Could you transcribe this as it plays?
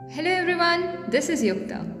Hello everyone, this is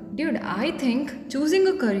Yukta. Dude, I think choosing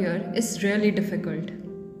a career is really difficult.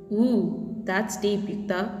 Ooh, that's deep,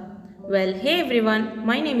 Yukta. Well, hey everyone,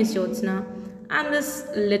 my name is Jyotsna. I'm this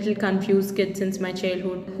little confused kid since my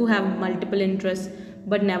childhood who have multiple interests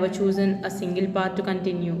but never chosen a single path to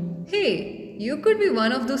continue. Hey, you could be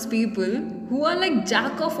one of those people who are like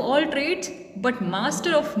jack of all trades but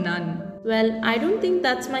master of none. Well, I don't think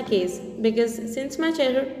that's my case because since my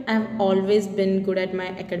childhood I have always been good at my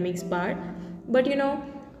academics part. But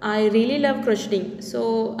I really love crocheting.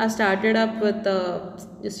 So I started up with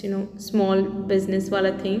just small business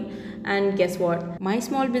wala thing, and guess what? My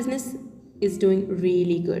small business is doing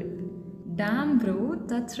really good. Damn, bro,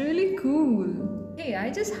 that's really cool. Hey,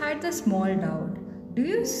 I just had the small doubt. Do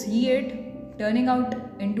you see it turning out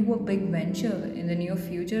into a big venture in the near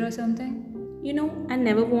future or something? I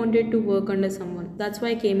never wanted to work under someone. That's why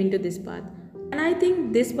I came into this path. And I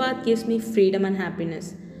think this path gives me freedom and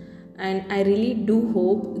happiness. And I really do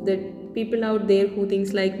hope that people out there who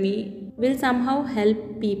thinks like me will somehow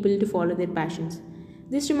help people to follow their passions.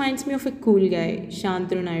 This reminds me of a cool guy,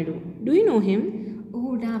 Shantanu Naidu. Do you know him?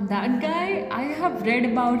 Oh, damn, that guy, I have read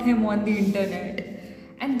about him on the internet.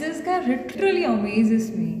 And this guy literally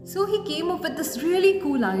amazes me. So he came up with this really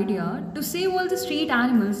cool idea to save all the street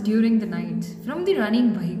animals during the nights from the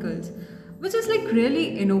running vehicles, which is like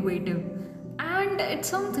really innovative. And it's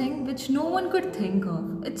something which no one could think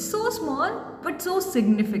of. It's so small but so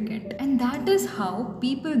significant. And that is how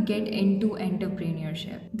people get into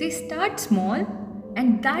entrepreneurship. They start small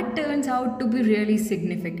and that turns out to be really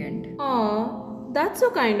significant. Oh, that's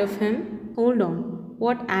so kind of him. Hold on.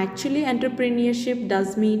 What actually entrepreneurship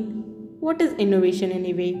does mean? What is innovation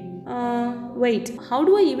anyway? Wait, how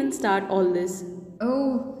do I even start all this?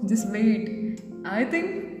 Oh, just wait. I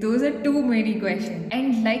think those are too many questions.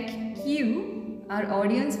 And like you, our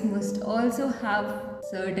audience must also have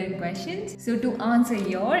certain questions. So, to answer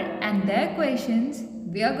your and their questions,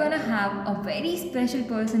 we are gonna have a very special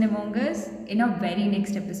person among us in our very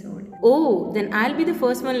next episode. Oh, then I'll be the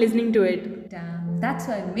first one listening to it. Damn, that's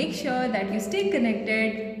why make sure that you stay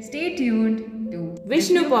connected, stay tuned to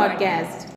Vishnu Podcast.